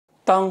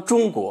当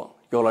中国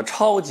有了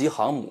超级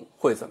航母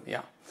会怎么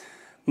样？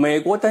美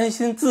国担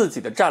心自己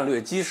的战略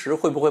基石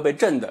会不会被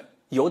震得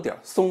有点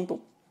松动？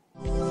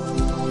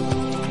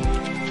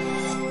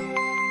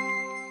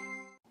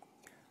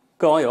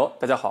各位网友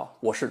大家好，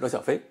我是刘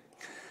晓非。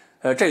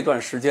这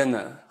段时间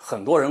呢，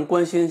很多人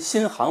关心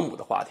新航母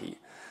的话题，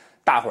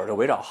大伙儿就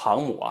围绕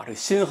航母啊，这个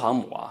新航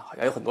母啊，好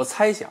像有很多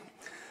猜想，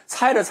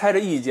猜着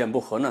意见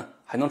不合呢，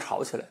还能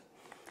吵起来。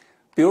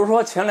比如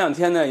说前两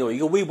天呢，有一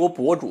个微博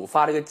博主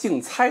发了一个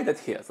竞猜的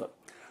帖子，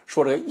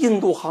说这个印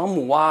度航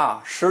母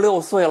啊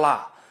，16岁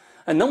了，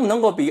能不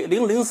能够比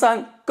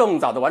003更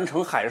早的完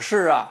成海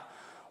试啊？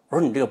我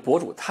说你这个博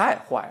主太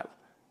坏了，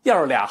要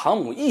是俩航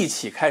母一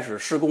起开始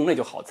施工，那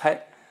就好猜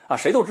啊，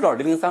谁都知道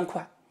003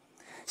快。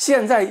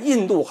现在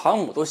印度航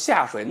母都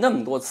下水那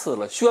么多次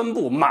了，宣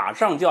布马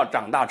上就要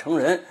长大成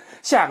人，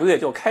下个月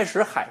就开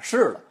始海试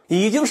了，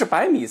已经是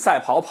100米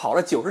赛跑，跑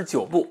了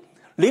99步。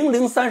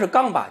003是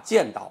刚把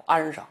舰岛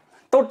安上，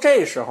都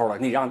这时候了，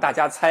你让大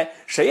家猜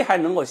谁还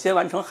能够先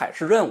完成海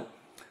试任务，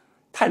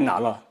太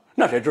难了，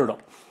那谁知道？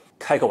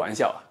开个玩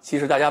笑啊，其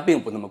实大家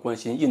并不那么关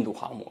心印度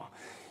航母啊，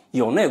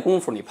有那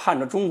功夫你盼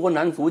着中国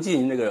男足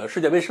进那个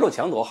世界杯16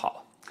强多好啊！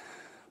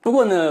不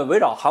过呢，围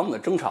绕航母的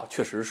争吵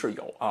确实是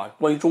有啊，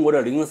关于中国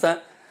这003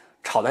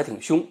吵得还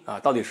挺凶啊，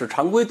到底是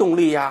常规动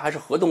力呀，还是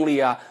核动力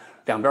呀？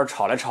两边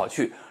吵来吵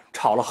去，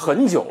吵了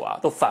很久啊，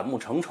都反目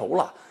成仇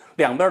了。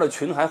两边的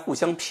群还互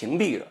相屏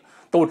蔽着，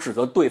都指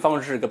责对方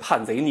是个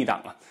叛贼逆党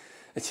啊。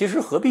其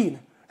实何必呢？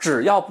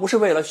只要不是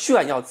为了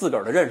炫耀自个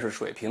儿的认识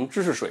水平、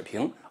知识水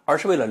平，而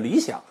是为了理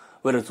想，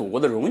为了祖国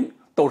的荣誉，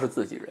都是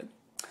自己人。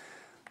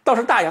倒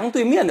是大洋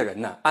对面的人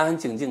呢，安安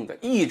静静的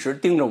一直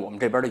盯着我们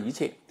这边的一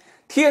切，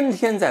天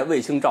天在卫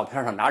星照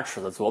片上拿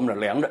尺子琢磨着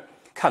量着，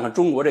看看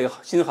中国这个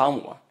新航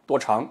母啊多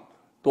长、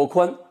多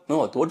宽，能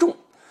有多重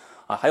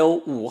啊？还有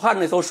武汉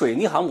那艘水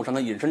泥航母上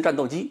的隐身战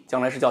斗机，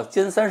将来是叫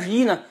歼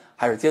31呢，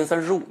还是歼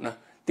35呢？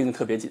盯得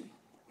特别紧。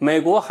美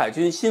国海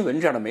军新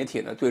闻这样的媒体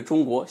呢，对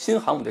中国新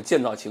航母的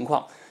建造情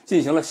况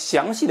进行了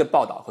详细的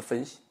报道和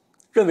分析，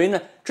认为呢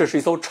这是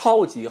一艘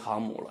超级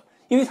航母了，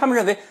因为他们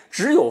认为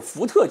只有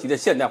福特级的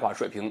现代化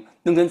水平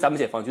能跟咱们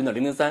解放军的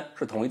003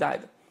是同一代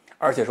的，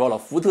而且说了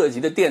福特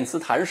级的电磁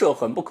弹射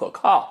很不可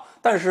靠，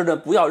但是呢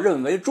不要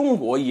认为中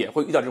国也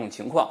会遇到这种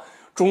情况，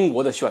中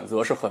国的选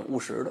择是很务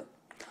实的。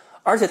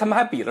而且他们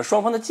还比了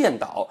双方的舰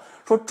岛，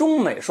说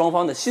中美双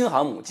方的新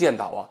航母舰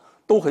岛啊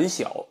都很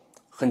小、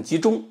很集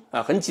中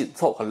啊、很紧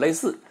凑、很类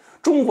似。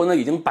中国呢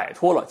已经摆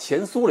脱了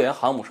前苏联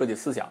航母设计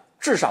思想，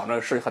至少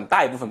呢是很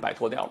大一部分摆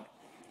脱掉了。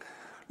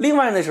另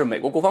外呢是美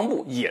国国防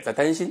部也在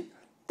担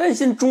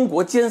心中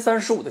国歼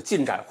35的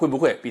进展会不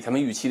会比他们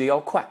预期的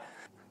要快。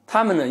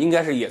他们呢应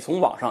该是也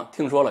从网上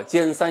听说了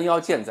歼31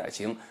舰载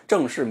型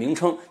正式名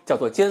称叫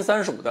做歼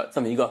35的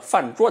这么一个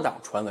饭桌党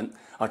传闻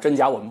啊，真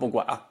假我们不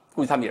管啊，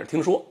估计他们也是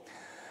听说。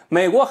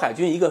美国海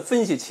军一个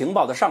分析情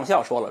报的上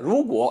校说了，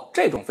如果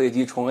这种飞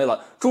机成为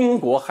了中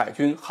国海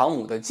军航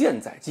母的舰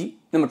载机，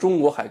那么中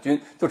国海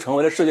军就成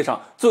为了世界上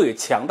最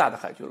强大的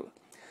海军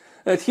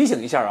了。提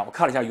醒一下啊，我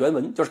看了一下原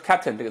文，就是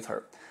captain 这个词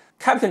儿。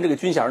captain 这个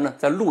军衔呢，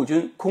在陆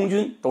军、空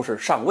军都是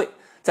上尉，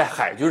在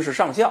海军是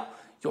上校。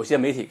有些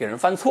媒体给人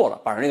翻错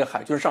了，把人那个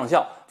海军上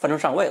校翻成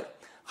上尉了，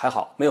还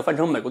好没有翻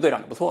成美国队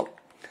长就不错了。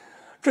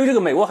至于这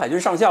个美国海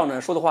军上校呢，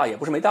说的话也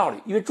不是没道理，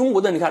因为中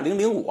国的你看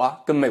005啊，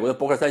跟美国的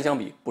伯克3相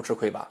比不吃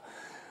亏吧？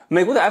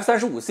美国的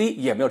F-35C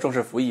也没有正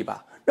式服役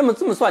吧？那么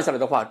这么算下来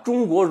的话，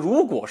中国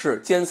如果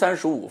是歼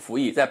35服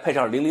役，再配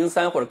上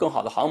003或者更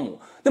好的航母，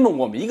那么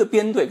我们一个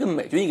编队跟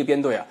美军一个编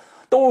队啊，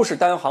都是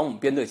单航母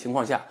编队情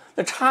况下，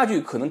那差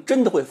距可能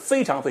真的会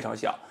非常非常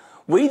小。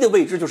唯一的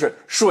未知就是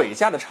水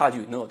下的差距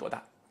能有多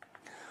大。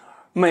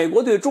美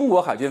国对中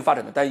国海军发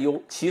展的担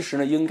忧，其实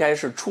呢应该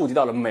是触及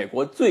到了美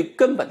国最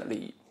根本的利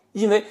益。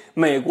因为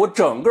美国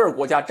整个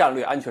国家战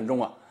略安全中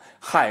啊，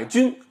海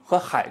军和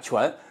海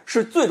权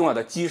是最重要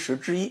的基石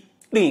之一，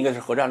另一个是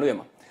核战略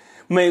嘛。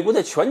美国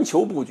的全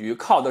球布局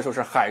靠的就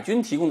是海军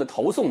提供的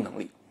投送能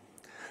力，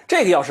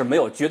这个要是没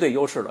有绝对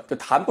优势了，就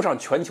谈不上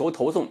全球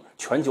投送、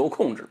全球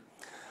控制。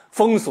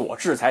封锁、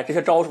制裁这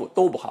些招数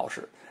都不好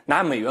使，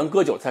拿美元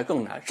割韭菜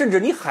更难。甚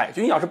至你海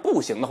军要是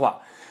不行的话，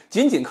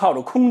仅仅靠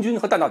着空军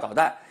和弹道导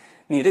弹，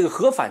你这个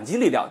核反击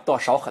力量都要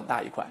少很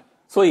大一块。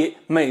所以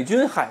美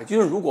军海军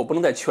如果不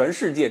能在全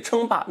世界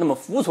称霸，那么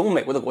服从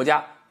美国的国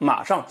家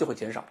马上就会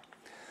减少。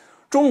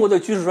中国的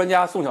军事专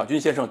家宋小军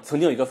先生曾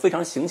经有一个非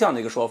常形象的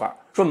一个说法，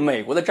说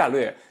美国的战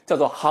略叫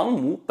做航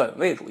母本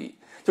位主义，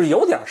就是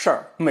有点事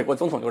儿美国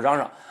总统就嚷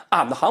嚷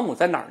俺们的航母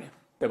在哪儿呢，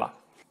对吧？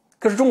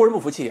可是中国人不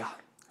服气啊，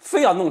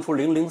非要弄出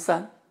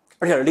003，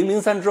而且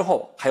003之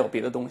后还有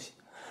别的东西。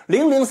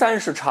003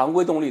是常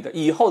规动力的，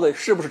以后的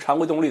是不是常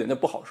规动力的那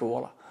不好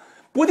说了，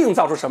不定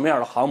造出什么样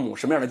的航母、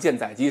什么样的舰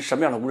载机、什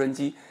么样的无人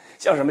机，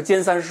像什么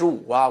歼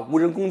35啊、无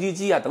人攻击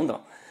机啊等等。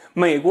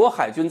美国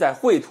海军在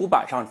绘图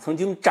板上曾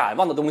经展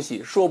望的东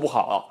西，说不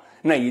好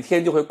哪一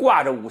天就会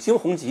挂着5星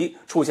红旗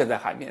出现在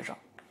海面上，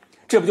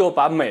这不就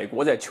把美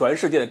国在全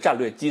世界的战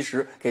略基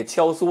石给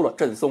敲酥了、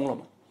震松了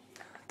吗？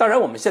当然，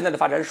我们现在的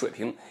发展水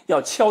平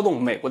要敲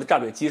动美国的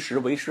战略基石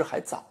为时还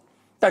早，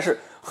但是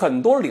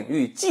很多领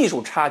域技术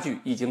差距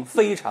已经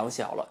非常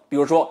小了，比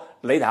如说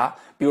雷达，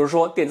比如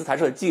说电磁弹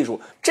射技术，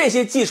这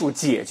些技术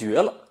解决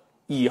了，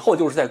以后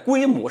就是在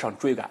规模上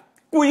追赶，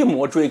规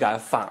模追赶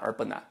反而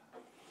不难。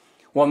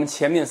我们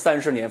前面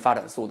30年发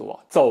展速度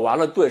走完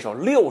了对手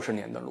60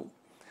年的路，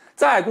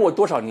再过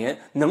多少年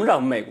能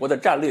让美国的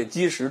战略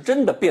基石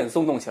真的变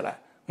松动起来，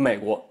美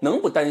国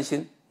能不担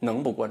心，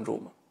能不关注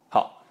吗？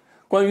好，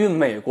关于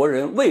美国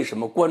人为什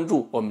么关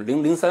注我们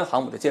003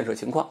航母的建设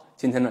情况，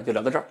今天呢就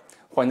聊到这儿，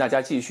欢迎大家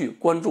继续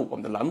关注我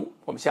们的栏目，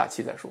我们下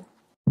期再说。